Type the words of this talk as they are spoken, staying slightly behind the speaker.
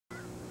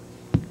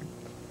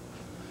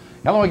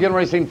Hello again,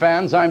 racing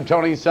fans. I'm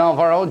Tony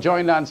Salvaro,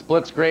 joined on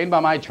split screen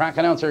by my track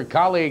announcer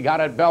colleague out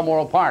at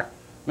Balmoral Park,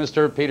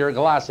 Mr. Peter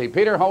Galassi.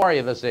 Peter, how are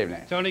you this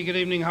evening? Tony, good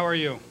evening. How are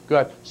you?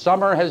 Good.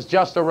 Summer has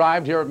just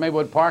arrived here at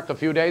Maywood Park a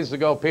few days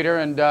ago, Peter,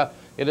 and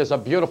it is a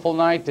beautiful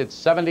night. It's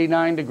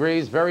 79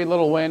 degrees, very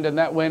little wind, and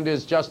that wind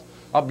is just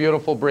a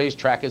beautiful breeze.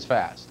 Track is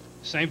fast.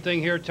 Same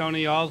thing here,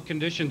 Tony. All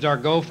conditions are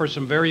go for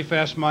some very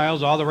fast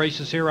miles. All the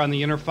races here on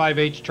the inner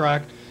 5H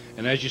track.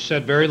 And as you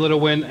said, very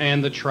little wind,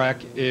 and the track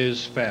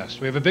is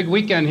fast. We have a big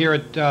weekend here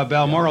at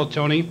Balmoral,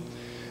 Tony.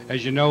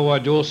 As you know,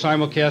 dual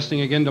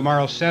simulcasting again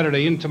tomorrow,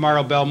 Saturday. And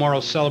tomorrow,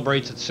 Balmoral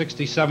celebrates its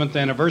 67th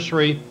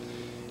anniversary.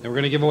 And we're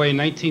going to give away a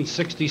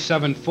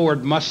 1967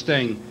 Ford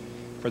Mustang.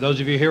 For those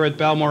of you here at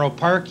Balmoral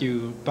Park,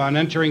 upon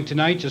entering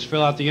tonight, just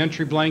fill out the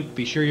entry blank.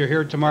 Be sure you're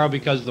here tomorrow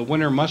because the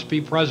winner must be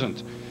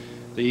present.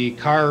 The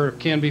car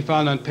can be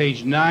found on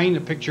page 9,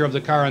 a picture of the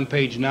car on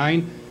page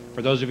 9.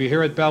 For those of you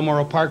here at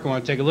Balmoral Park who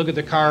want to take a look at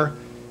the car,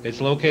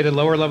 it's located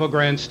lower level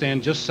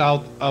grandstand just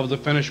south of the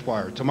finish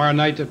wire. Tomorrow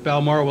night at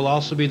Balmoral will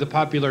also be the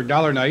popular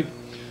dollar night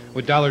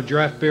with dollar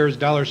draft beers,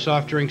 dollar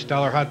soft drinks,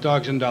 dollar hot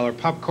dogs, and dollar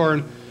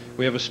popcorn.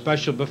 We have a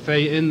special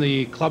buffet in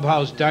the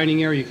clubhouse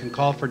dining area. You can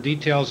call for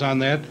details on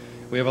that.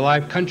 We have a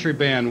live country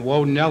band,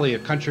 Whoa Nelly, a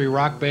country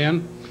rock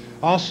band.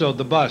 Also,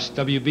 the bus,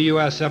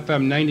 WBUS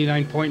FM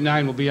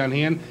 99.9, will be on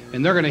hand,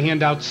 and they're going to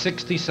hand out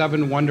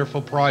 67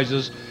 wonderful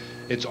prizes.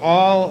 It's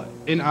all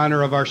in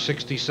honor of our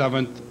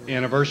 67th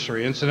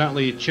anniversary.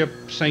 Incidentally, Chip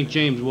St.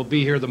 James will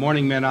be here. The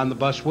morning man on the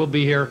bus will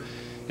be here.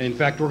 In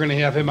fact, we're going to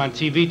have him on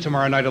TV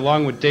tomorrow night,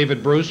 along with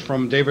David Bruce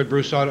from David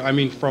Bruce Auto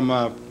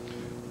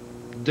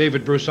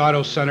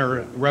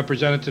Center.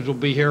 Representatives will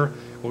be here.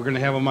 We're going to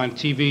have him on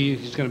TV.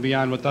 He's going to be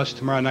on with us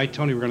tomorrow night,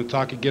 Tony. We're going to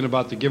talk again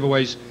about the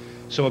giveaways.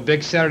 So a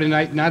big Saturday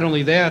night. Not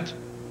only that,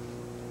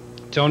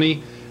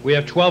 Tony, we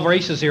have 12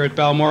 races here at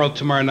Balmoral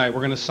tomorrow night.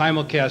 We're going to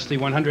simulcast the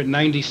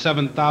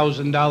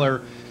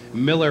 $197,000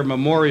 Miller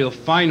Memorial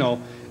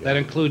Final. That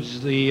includes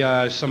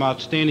the some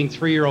outstanding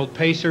 3-year-old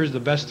pacers,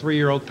 the best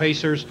 3-year-old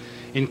pacers,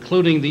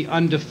 including the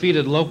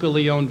undefeated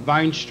locally owned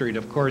Vine Street.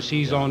 Of course,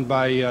 he's owned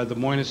by the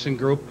Moynihan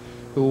Group,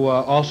 who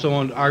also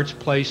owned Arts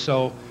Place.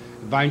 So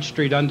Vine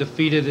Street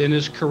undefeated in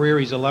his career.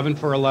 He's 11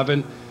 for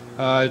 11.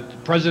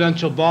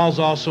 Presidential Balls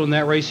also in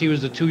that race. He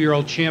was the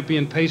 2-year-old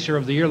champion pacer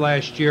of the year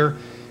last year.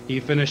 He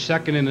finished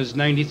second in his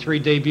 93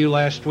 debut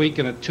last week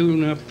and a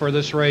tune-up for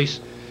this race.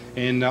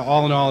 And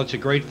all in all, it's a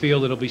great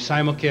field. It'll be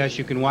simulcast.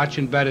 You can watch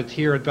and bet it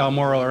here at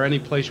Balmoral or any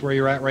place where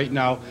you're at right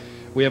now.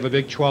 We have a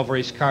big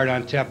 12-race card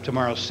on tap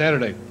tomorrow,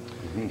 Saturday.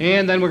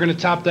 And then we're going to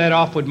top that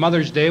off with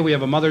Mother's Day. We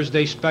have a Mother's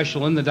Day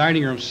special in the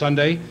dining room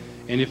Sunday.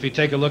 And if you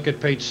take a look at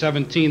page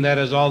 17, that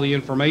has all the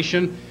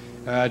information.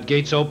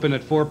 Gates open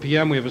at 4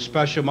 p.m. We have a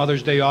special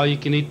Mother's Day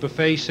all-you-can-eat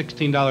buffet,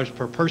 $16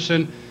 per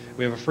person.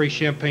 We have a free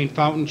champagne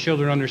fountain.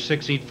 Children under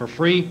 6 eat for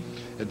free.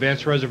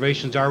 Advanced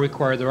reservations are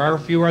required. There are a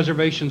few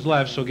reservations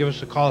left, so give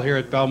us a call here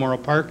at Balmoral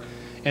Park.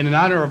 And in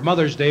honor of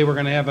Mother's Day, we're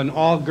going to have an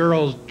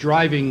all-girls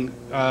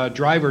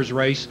drivers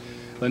race.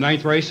 The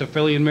 9th race, a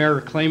filly and mare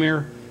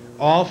claimer,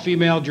 all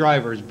female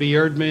drivers. B.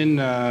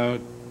 Erdman,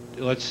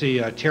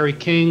 Terry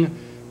King,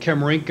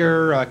 Kim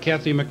Rinker,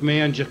 Kathy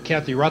McMahon,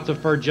 Kathy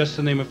Rutherford, just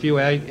to name a few.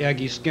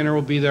 Aggie Skinner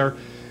will be there,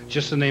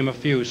 just to name a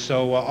few.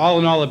 So all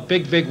in all, a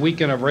big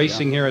weekend of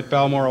racing here at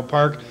Balmoral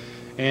Park.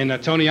 And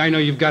Tony, I know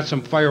you've got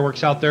some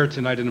fireworks out there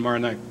tonight and tomorrow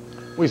night.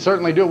 We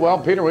certainly do. Well,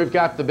 Peter, we've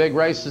got the big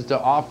races to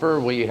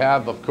offer. We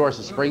have, of course,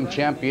 the Spring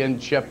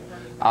Championship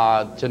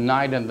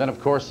tonight, and then,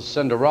 of course, the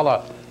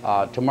Cinderella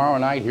tomorrow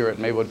night here at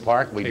Maywood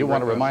Park. We do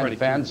want to remind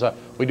fans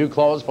we do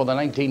close for the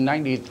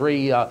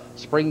 1993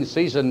 spring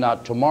season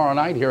tomorrow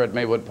night here at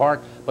Maywood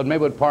Park. But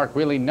Maywood Park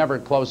really never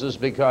closes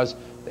because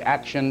the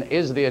action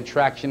is the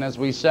attraction, as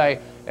we say,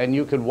 and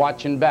you could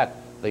watch and bet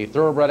the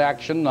thoroughbred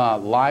action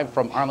live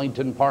from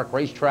Arlington Park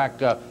Racetrack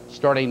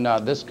starting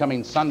this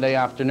coming Sunday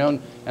afternoon.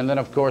 And then,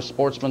 of course,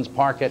 Sportsman's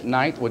Park at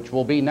night, which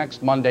will be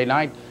next Monday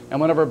night. And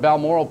whenever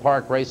Balmoral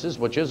Park races,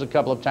 which is a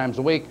couple of times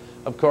a week,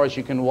 of course,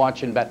 you can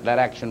watch and bet that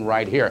action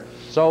right here.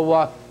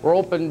 So we're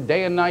open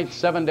day and night,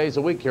 7 days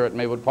a week here at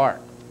Maywood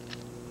Park.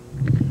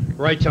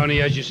 Right,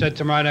 Tony. As you said,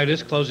 tomorrow night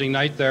is closing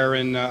night there,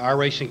 and our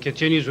racing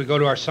continues. We go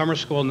to our summer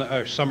school,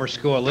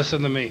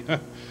 listen to me,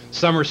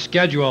 summer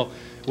schedule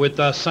with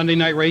Sunday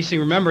night racing.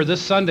 Remember,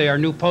 this Sunday, our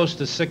new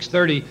post is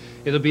 6:30.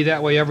 It'll be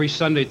that way every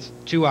Sunday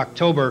to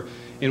October.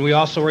 And we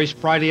also race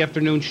Friday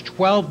afternoons,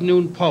 12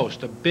 noon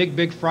post, a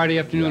big Friday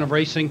afternoon of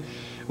racing.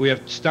 We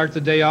have to start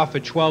the day off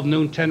at 12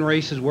 noon, 10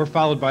 races. We're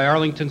followed by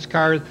Arlington's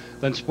card,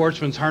 then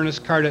Sportsman's Harness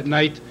card at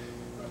night.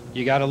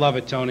 You got to love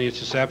it, Tony. It's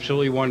just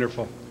absolutely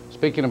wonderful.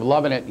 Speaking of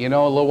loving it, you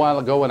know, a little while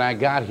ago when I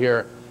got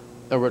here,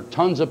 there were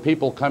tons of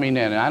people coming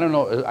in. And I don't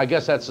know, I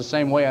guess that's the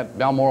same way at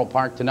Balmoral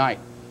Park tonight.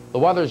 The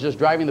weather's just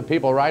driving the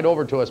people right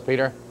over to us,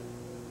 Peter.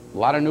 A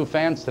lot of new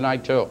fans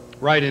tonight, too.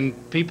 Right, and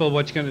people,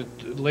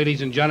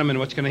 ladies and gentlemen,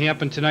 what's going to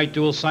happen tonight,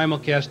 dual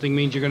simulcasting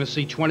means you're going to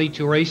see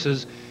 22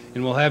 races,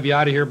 and we'll have you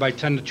out of here by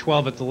 10 to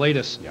 12 at the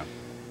latest. Yeah.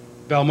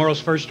 Balmoral's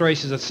first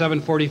race is at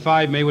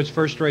 7:45. Maywood's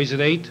first race at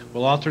 8.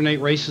 We'll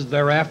alternate races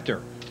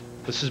thereafter.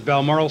 This is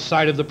Balmoral's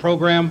side of the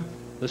program.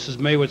 This is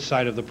Maywood's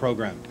side of the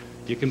program.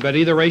 You can bet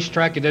either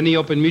racetrack at any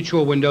open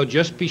mutual window.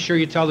 Just be sure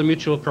you tell the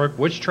mutual clerk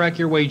which track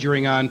you're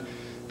wagering on.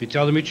 If you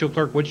tell the mutual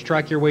clerk which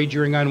track you're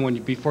wagering on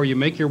before you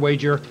make your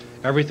wager,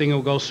 everything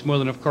will go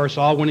smooth. And, of course,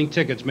 all winning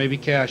tickets may be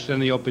cashed in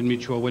the open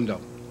mutual window.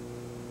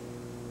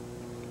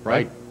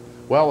 Right?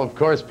 Well, of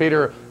course,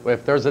 Peter,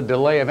 if there's a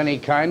delay of any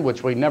kind,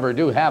 which we never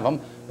do have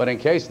them, but in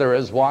case there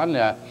is one,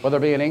 whether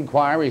it be an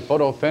inquiry,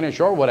 photo finish,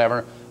 or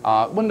whatever,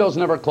 windows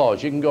never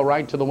close. You can go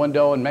right to the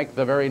window and make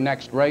the very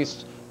next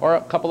race, or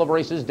a couple of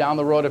races down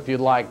the road if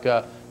you'd like,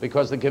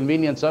 because the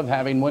convenience of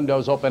having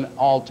windows open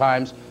all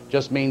times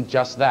just means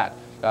just that.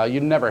 You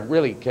never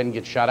really can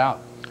get shut out.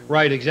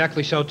 Right,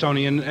 exactly so,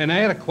 Tony. And I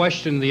had a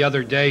question the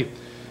other day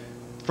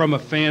from a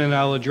fan, and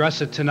I'll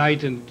address it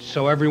tonight, and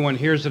so everyone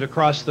hears it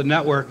across the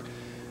network.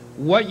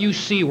 What you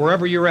see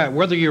wherever you're at,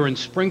 whether you're in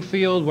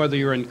Springfield, whether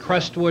you're in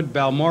Crestwood,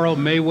 Balmoral,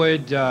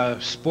 Maywood,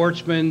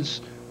 Sportsman's,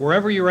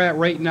 wherever you're at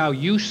right now,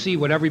 you see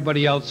what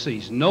everybody else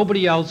sees.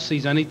 Nobody else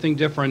sees anything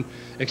different,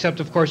 except,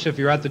 of course, if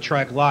you're at the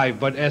track live.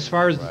 But as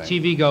far as the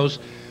TV goes,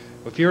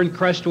 if you're in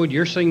Crestwood,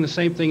 you're seeing the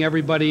same thing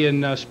everybody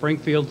in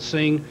Springfield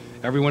seeing.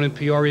 Everyone in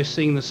Peoria is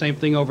seeing the same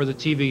thing over the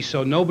TV.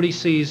 So nobody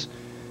sees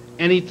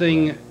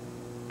anything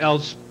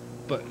else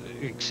but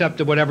except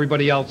what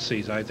everybody else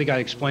sees. I think I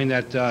explained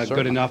that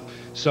good enough.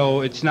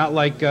 So it's not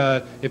like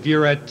if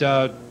you're at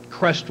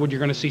Crestwood, you're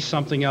going to see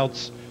something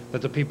else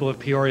that the people of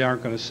Peoria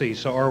aren't going to see.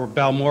 So, or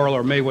Balmoral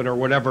or Maywood or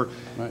whatever.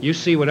 Right. You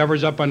see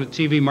whatever's up on the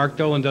TV. Mark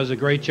Dolan does a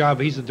great job.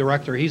 He's the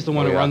director. He's the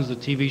one who runs the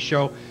TV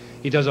show.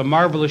 He does a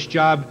marvelous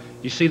job.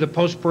 You see the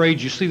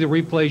post-parades, you see the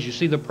replays, you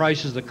see the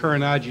prices, the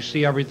current odds, you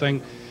see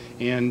everything.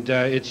 And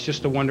it's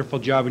just a wonderful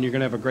job, and you're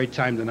going to have a great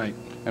time tonight.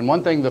 And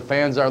one thing the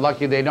fans are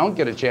lucky they don't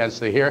get a chance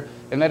to hear,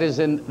 and that is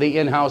in the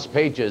in-house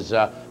pages,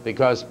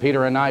 because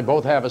Peter and I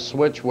both have a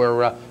switch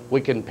where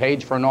we can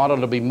page for an auto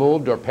to be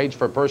moved or page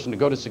for a person to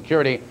go to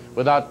security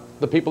without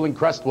the people in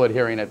Crestwood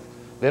hearing it.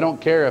 They don't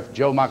care if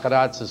Joe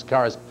Macarazz's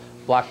car is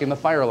blocking the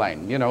fire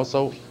lane, you know,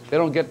 so they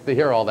don't get to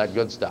hear all that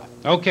good stuff.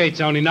 Okay,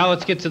 Tony, now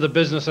let's get to the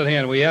business at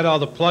hand. We had all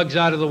the plugs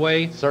out of the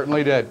way.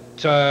 Certainly did.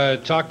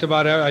 Talked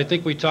about, I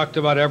think we talked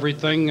about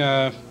everything.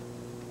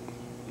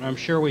 I'm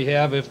sure we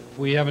have. If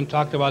we haven't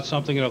talked about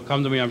something, it'll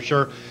come to me, I'm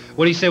sure.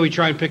 What do you say we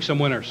try and pick some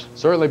winners?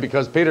 Certainly,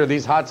 because, Peter,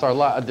 these lights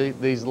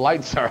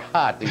are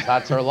hot. These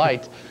hots are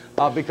light.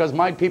 Because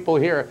my people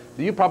here,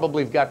 you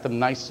probably have got them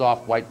nice,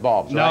 soft, white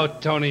bulbs, No,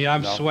 right? Tony,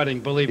 I'm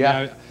sweating. Believe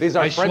me. These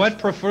are I sweat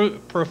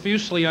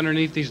profusely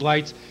underneath these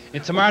lights.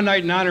 And tomorrow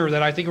night, in honor of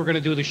that, I think we're going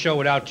to do the show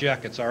without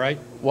jackets, all right?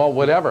 Well,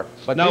 whatever.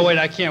 But no, wait,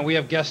 I can't. We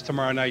have guests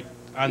tomorrow night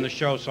on the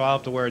show, so I'll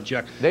have to wear a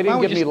jacket. They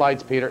didn't give me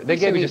lights, Peter. They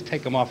gave me. Just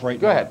take them off right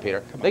now. Go ahead,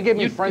 Peter. They gave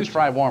me French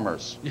fry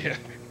warmers. Yeah.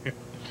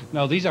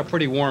 No, these are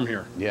pretty warm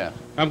here. Yeah.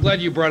 I'm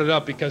glad you brought it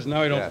up because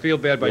now I don't feel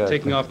bad by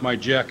taking off my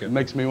jacket. It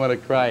makes me want to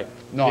cry.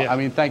 No, I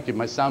mean, thank you.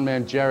 My sound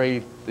man,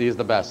 Jerry, he's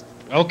the best.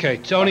 Okay,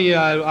 Tony,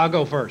 I'll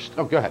go first.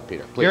 Oh, go ahead,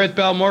 Peter, please. Here at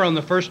Balmoral on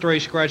the first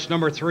race, scratch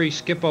number 3,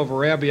 Skip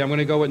Over Abby. I'm going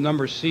to go with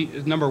number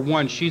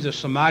 1, She's a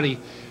Samadhi.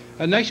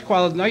 A nice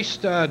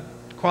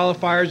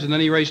qualifiers, and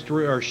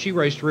then she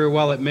raced real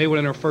well at Maywood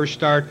in her first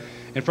start.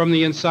 And from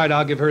the inside,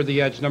 I'll give her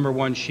the edge. Number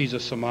 1, She's a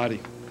Samadhi.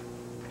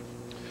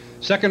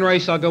 Second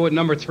race, I'll go with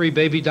number 3,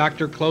 Baby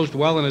Doctor. Closed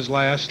well in his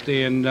last,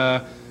 and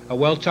a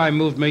well-timed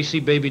move may see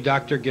Baby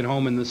Doctor get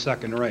home in the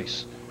second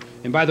race.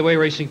 And by the way,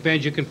 racing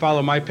fans, you can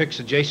follow my picks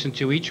adjacent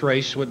to each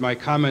race with my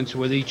comments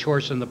with each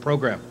horse in the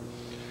program.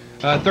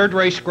 Third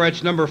race,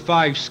 scratch number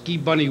 5, Ski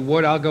Bunny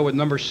Wood. I'll go with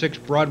number 6,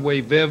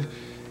 Broadway Viv.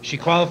 She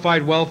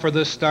qualified well for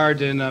this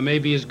start and may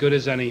be as good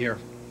as any here.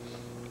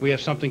 We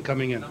have something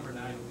coming in. Number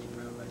 9 will be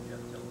driven by Jeff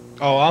Tilden.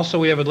 Oh, also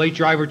we have a late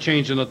driver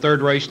change in the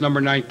third race.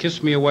 Number 9,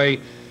 Kiss Me Away.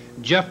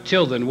 Jeff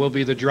Tilden will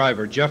be the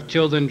driver. Jeff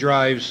Tilden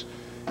drives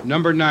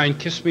number 9,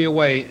 Kiss Me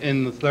Away,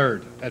 in the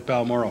third at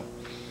Balmoral.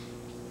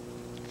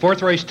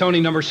 Fourth race,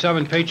 Tony, number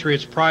 7,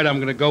 Patriots Pride, I'm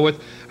going to go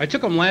with. I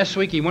took him last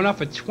week. He went off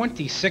at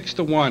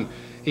 26-1.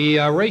 He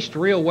raced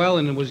real well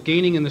and was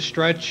gaining in the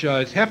stretch.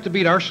 Have to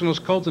beat Arsenal's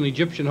Colt and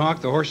Egyptian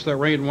Hawk, the horse that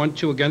ran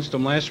 1-2 against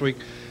him last week.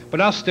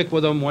 But I'll stick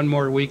with him one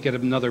more week at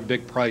another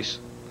big price.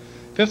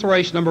 Fifth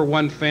race, number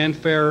 1,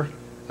 Fanfare.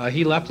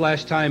 He left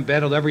last time,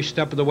 battled every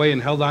step of the way,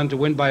 and held on to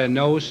win by a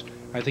nose.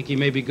 I think he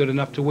may be good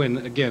enough to win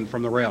again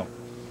from the rail.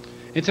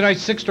 In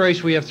tonight's sixth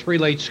race, we have 3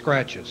 late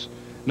scratches.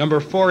 Number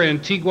 4,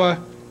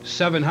 Antigua,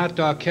 7, Hot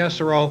Dog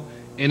Casserole,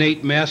 and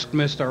 8, Masked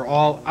Mist are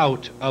all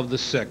out of the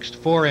sixth.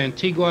 4,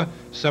 Antigua,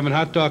 7,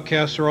 Hot Dog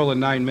Casserole,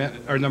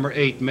 and number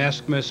 8,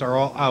 Masked Mist are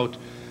all out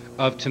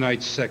of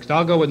tonight's sixth.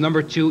 I'll go with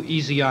number 2,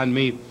 Easy on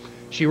Me.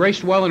 She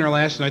raced well in her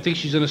last, and I think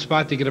she's in a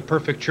spot to get a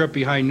perfect trip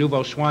behind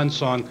Nouveau Swan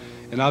Song,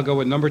 and I'll go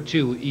with number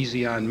 2,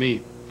 Easy on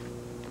Me.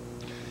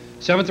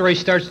 Seventh race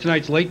starts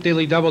tonight's late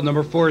daily double.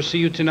 Number 4, See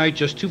You Tonight,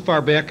 just too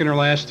far back in her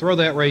last. Throw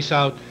that race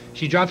out.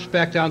 She drops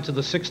back down to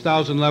the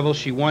 6,000 level.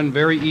 She won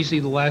very easy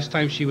the last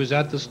time she was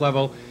at this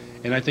level,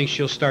 and I think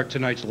she'll start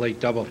tonight's late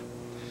double.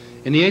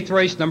 In the 8th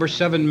race, number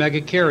 7,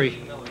 Mega Carey.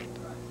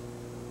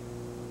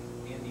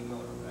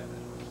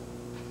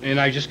 And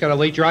I just got a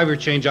late driver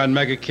change on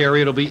Mega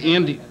Carry. It'll be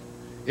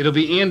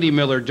Andy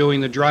Miller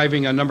doing the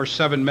driving on number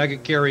 7 Mega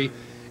Carry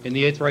in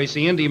the 8th race.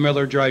 Andy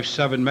Miller drives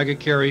 7 Mega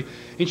Carry,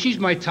 and she's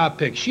my top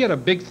pick. She had a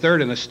big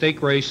third in a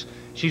stake race.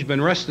 She's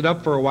been rested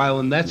up for a while,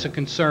 and that's a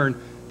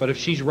concern. But if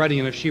she's ready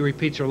and if she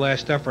repeats her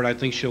last effort, I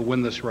think she'll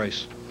win this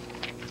race.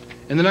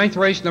 In the 9th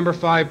race, number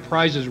 5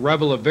 Prizes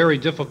Rebel, a very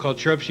difficult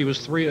trip. He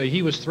was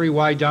 3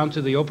 wide down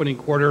to the opening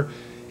quarter,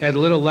 had a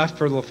little left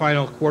for the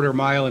final quarter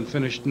mile, and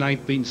finished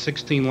 9th, beating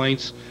 16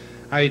 lengths.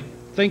 I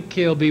think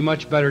he'll be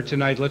much better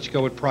tonight. Let's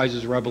go with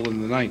Prizes Rebel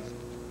in the 9th.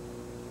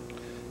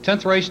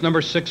 10th race,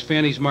 number 6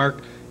 Fanny's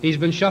Mark. He's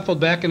been shuffled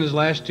back in his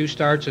last 2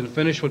 starts and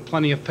finished with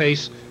plenty of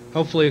pace.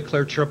 Hopefully a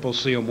clear trip will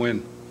see him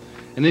win.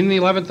 And in the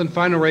 11th and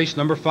final race,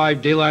 number 5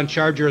 Delon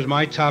Charger is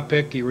my top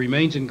pick. He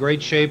remains in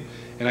great shape,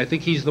 and I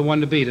think he's the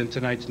one to beat in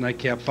tonight's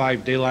nightcap.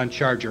 5 Delon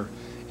Charger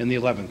in the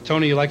 11th.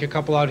 Tony, you like a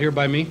couple out here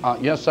by me?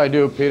 Yes, I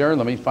do, Peter.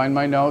 Let me find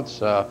my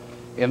notes.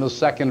 In the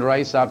 2nd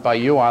race out by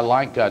you, I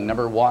like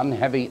number 1,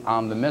 Heavy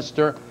on the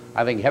Mister.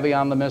 I think Heavy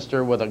on the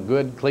Mister with a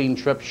good, clean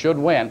trip should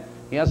win.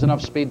 He has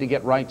enough speed to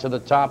get right to the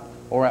top,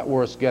 or at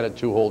worst, get a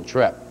 2-hole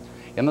trip.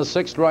 In the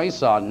 6th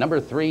race, number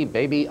 3,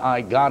 Baby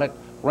I Got It.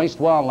 Raced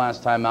well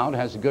last time out,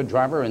 has a good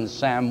driver in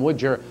Sam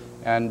Woodger,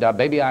 and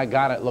Baby I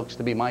Got It looks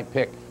to be my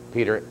pick,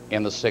 Peter,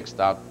 in the 6th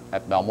out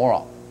at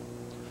Balmoral.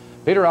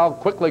 Peter, I'll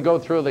quickly go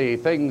through the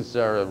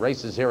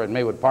races here at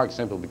Maywood Park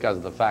simply because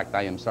of the fact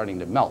I am starting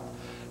to melt.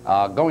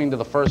 Going to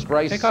the 1st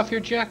race. Take off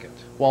your jacket.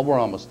 Well, we're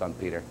almost done,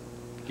 Peter.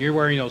 You're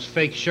wearing those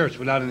fake shirts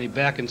without any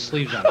back and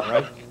sleeves on it,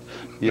 right?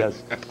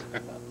 Yes.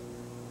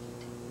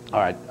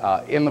 All right.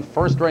 In the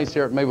 1st race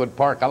here at Maywood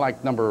Park, I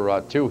like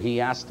number 2, He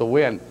Has to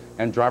Win,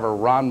 and driver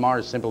Ron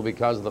Mars simply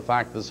because of the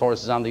fact this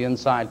horse is on the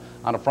inside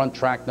on a front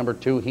track. Number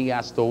 2, He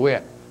Has to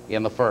Win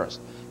in the 1st.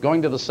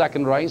 Going to the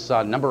 2nd race,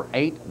 number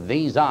 8,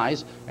 These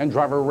Eyes, and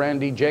driver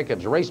Randy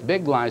Jacobs. Raced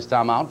big last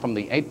time out from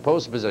the 8th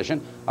post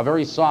position. A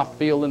very soft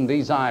field in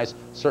These Eyes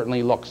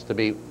certainly looks to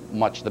be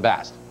much the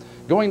best.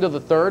 Going to the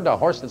 3rd, a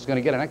horse that's going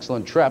to get an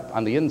excellent trip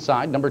on the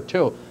inside, number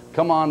 2,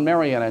 Come On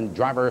Marion, and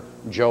driver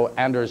Joe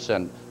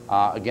Anderson.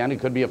 Again,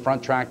 it could be a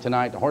front track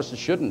tonight. The horses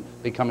shouldn't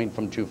be coming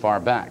from too far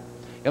back.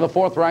 In the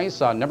 4th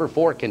race, number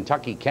 4,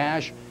 Kentucky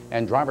Cash,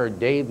 and driver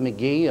Dave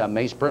McGee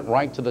may sprint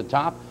right to the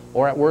top,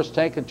 or at worst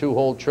take a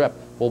 2-hole trip.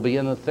 Will be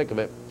in the thick of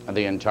it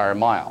the entire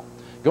mile.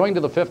 Going to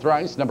the 5th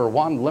race, number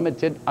 1,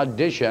 Limited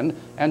Edition,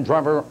 and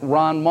driver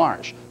Ron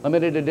Marsh.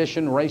 Limited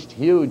Edition raced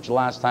huge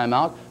last time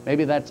out.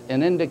 Maybe that's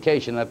an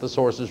indication that this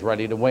horse is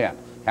ready to win.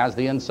 Has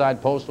the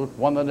inside post with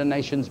one of the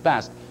nation's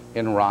best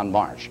in Ron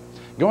Marsh.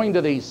 Going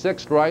to the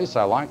 6th race,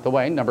 I like the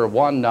way number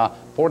 1,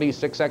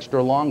 46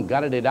 Extra Long,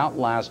 gutted it out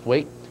last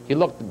week. He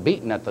looked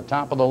beaten at the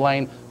top of the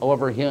lane.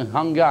 However, he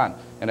hung on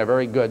in a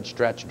very good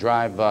stretch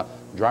drive.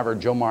 Driver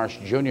Joe Marsh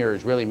Jr.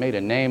 has really made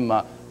a name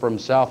for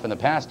himself in the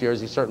past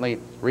years. He certainly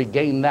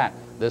regained that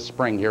this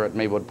spring here at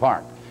Maywood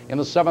Park. In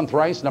the 7th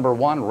race, number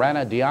 1,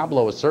 Rana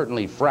Diablo is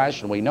certainly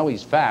fresh, and we know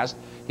he's fast.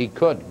 He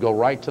could go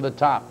right to the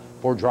top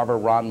for driver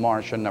Ron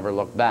Marsh and never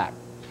look back.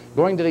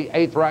 Going to the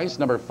 8th race,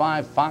 number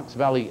 5, Fox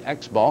Valley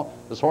Expo.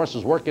 This horse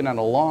is working on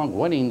a long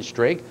winning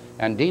streak,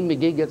 and Dean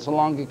McGee gets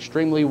along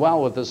extremely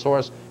well with this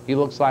horse. He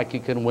looks like he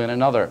can win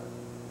another.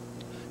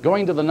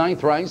 Going to the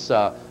 9th race,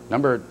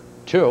 number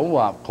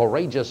 2,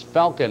 Courageous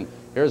Falcon.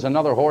 Here's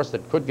another horse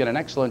that could get an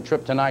excellent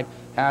trip tonight.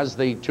 Has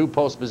the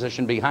 2-post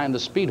position behind the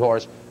speed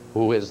horse,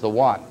 who is the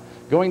 1.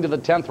 Going to the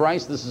 10th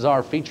race, this is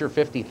our feature,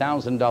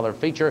 $50,000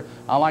 feature.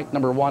 I like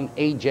number 1,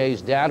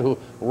 AJ's Dad, who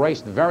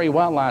raced very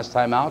well last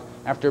time out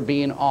after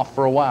being off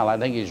for a while. I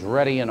think he's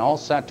ready and all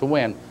set to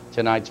win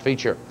tonight's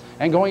feature.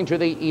 And going to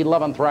the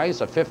 11th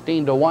race, a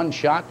 15-to-1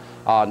 shot,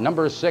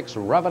 number 6,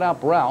 Rev It Up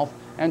Ralph,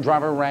 and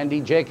driver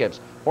Randy Jacobs.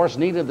 Horse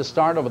needed the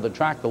start over the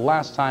track the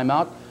last time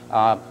out.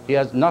 He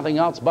has nothing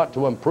else but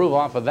to improve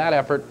off of that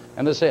effort,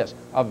 and this is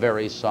a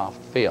very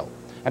soft field.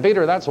 And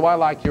Peter, that's who I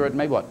like here at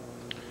Maywood.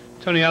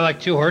 Tony, I like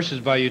 2 horses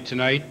by you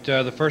tonight.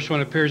 The first one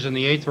appears in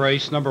the 8th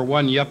race, number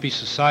 1, Yuppie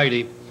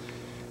Society.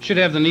 Should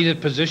have the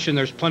needed position.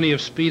 There's plenty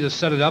of speed to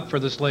set it up for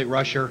this late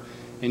rusher.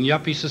 And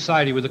Yuppie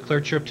Society with a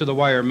clear trip to the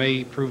wire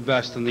may prove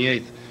best in the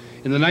 8th.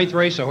 In the 9th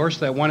race, a horse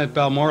that won at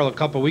Balmoral a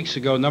couple weeks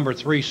ago, number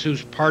 3,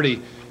 Sue's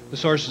Party.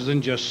 This horse is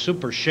in just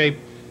super shape.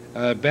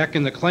 Back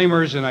in the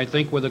claimers, and I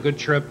think with a good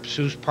trip,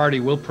 Sue's Party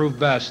will prove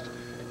best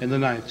in the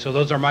 9th. So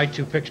those are my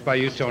 2 picks by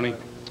you, Tony.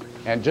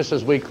 And just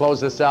as we close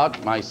this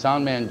out, my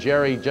sound man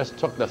Jerry just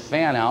took the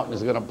fan out and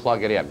is going to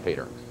plug it in,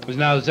 Peter.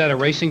 Now, is that a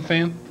racing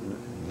fan?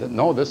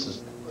 No, this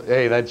is...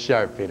 Hey, that's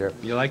sharp, Peter.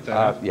 You like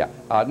that? Yeah.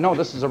 No,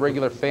 this is a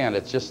regular fan.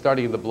 It's just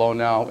starting to blow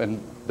now,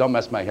 and don't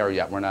mess my hair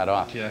yet. We're not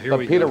off. Yeah, here but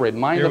we Peter, go.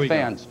 remind the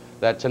fans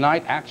that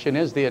tonight action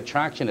is the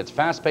attraction. It's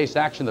fast-paced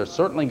action. They're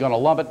certainly going to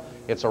love it.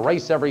 It's a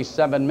race every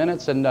 7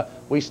 minutes, and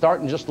we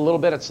start in just a little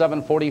bit at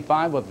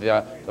 7:45 with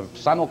the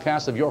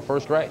simulcast of your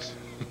first race.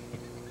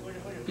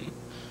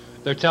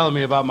 They're telling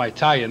me about my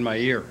tie in my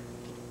ear.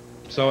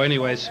 So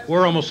anyways,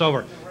 we're almost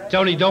over.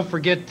 Tony, don't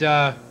forget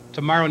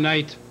tomorrow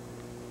night,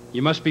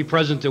 you must be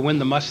present to win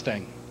the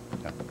Mustang.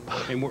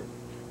 And we're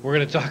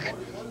going to talk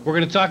We're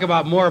going to talk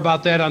about more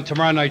about that on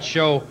tomorrow night's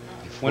show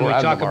when we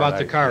Well, talk tomorrow about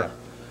the night, car.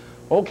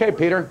 yeah. Okay,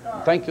 Peter,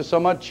 thank you so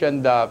much.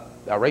 And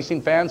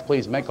racing fans,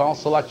 please make all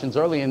selections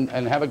early and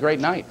have a great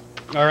night.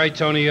 All right,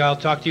 Tony, I'll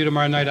talk to you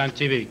tomorrow night on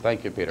TV.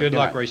 Thank you, Peter. Good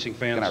luck, night. racing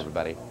fans. Good night,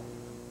 everybody.